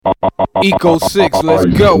Eco 6, let's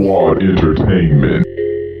go. ICESQUAD Entertainment.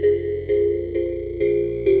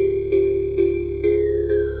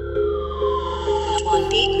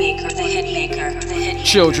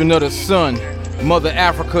 Children of the sun, Mother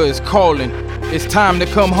Africa is calling. It's time to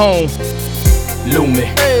come home. Lumi,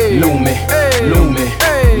 Lumi, Lumi,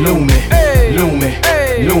 Lumi, Lumi,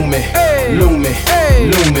 Lumi, Lumi,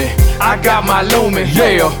 Lumi. I got my Lumi,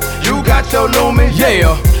 yeah. You got your Lumi,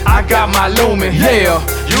 yeah. I got my Lumi, yeah.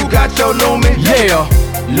 You got your Lumi, yeah.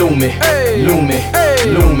 Lumi, Lumi,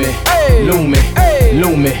 Lumi, Lumi,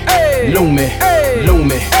 Lumi, Lumi,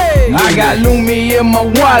 Lumi. I got Lumi in my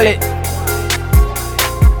wallet.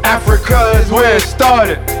 Africa is where it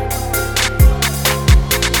started.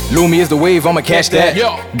 Lumi is the wave, I'ma catch that.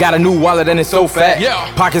 Got a new wallet and it's so fat.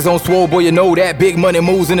 Pockets on swole, boy, you know that. Big money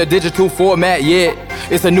moves in a digital format, yeah.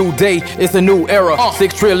 It's a new day, it's a new era.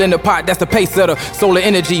 6 trill in the pot, that's the pace setter. Solar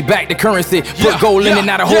energy, back to currency. Put gold in it,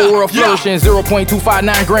 now the whole world flourishing.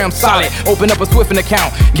 0.259 grams solid. Open up a Swift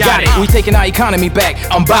account, got it. We taking our economy back,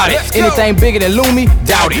 I'm bout it. Anything bigger than Lumi,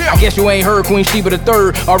 doubt it. I guess you ain't heard Queen Sheba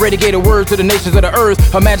III already gave a word to the nations of the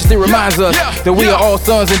earth. Her Majesty reminds us that we are all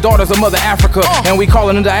sons and daughters of Mother Africa, and we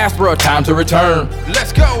calling them diaspora. Time to return,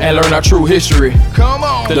 let's go, and learn our true history. Come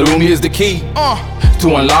on, the Lumi is the key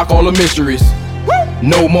to unlock all the mysteries.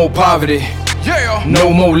 No more poverty, no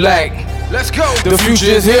more lack. Let's go, the future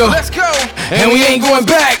is here. Let's go, and we ain't going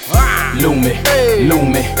back. Lumi,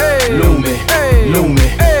 Lumi, Lumi, Lumi,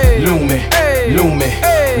 Lumi, Lumi,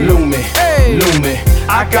 Lumi, Lumi.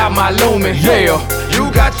 I got my Lumi, yeah.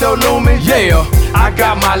 You got your Lumi, yeah. I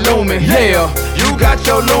got my Lumi, yeah. You got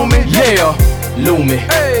your Lumi, yeah. Lumi,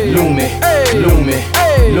 Lumi, Lumi,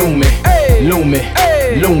 Lumi, Lumi,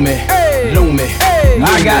 Lumi, Lumi.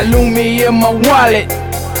 I got Lumi in my wallet.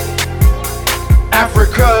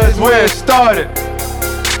 Africa is where it started.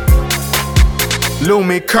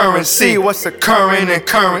 Lumi currency, what's occurring in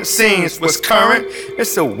current scenes? What's current?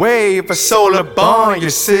 It's a wave, a solar bond, you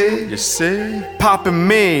see? Poppin'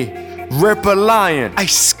 me, rip a lion.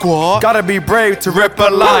 ICESQUAD. Gotta be brave to rip a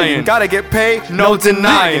lion. Gotta get paid, no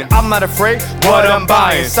denying. I'm not afraid, what I'm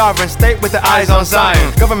buying. Sovereign state with the eyes on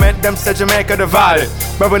Zion. Government, them said Jamaica divided,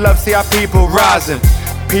 but we love to see our people rising.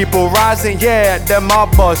 People rising, yeah, them all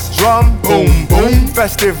bust drum. Boom, boom.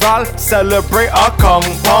 Festival, celebrate our come.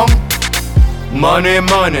 Money,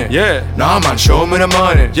 money, yeah. Nah, man, show me the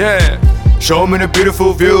money, yeah. Show me the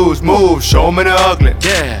beautiful views, move, show me the ugly,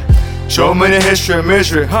 yeah. Show me the history,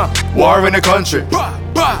 misery, war in the country.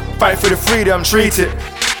 Fight for the freedom, treat it.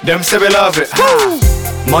 Them say we love it.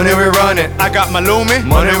 Money we run it. I got my Lumi.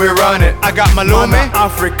 Money we run it. I got my Lumi. Mana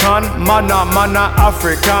African, mana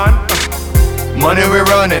African. Money we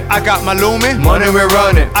run it. I got my Lumi. Money we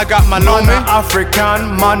run it. I got my Lumi. Mana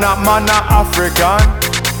African, mana African.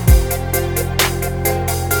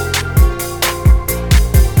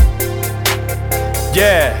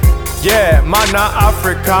 Yeah, mana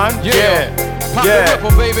African. Yeah.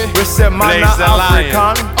 We say mana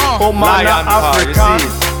African. Oh, mana African.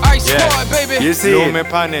 ICESQUAD, baby. You see Lumi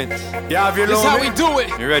pan it. You have your Lumi. This how we do it.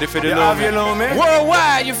 You ready for the Lumi? You have your Lumi.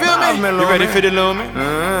 Worldwide, you feel me? You ready for the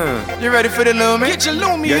Lumi? You ready for the Lumi? Get your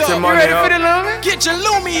Lumi up. Your you ready up. for the Lumi? Get your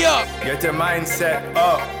Lumi up. Get your mindset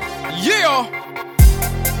up. Yeah.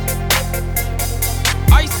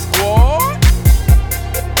 ICESQUAD.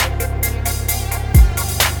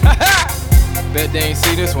 Bet they ain't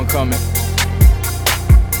see this one coming.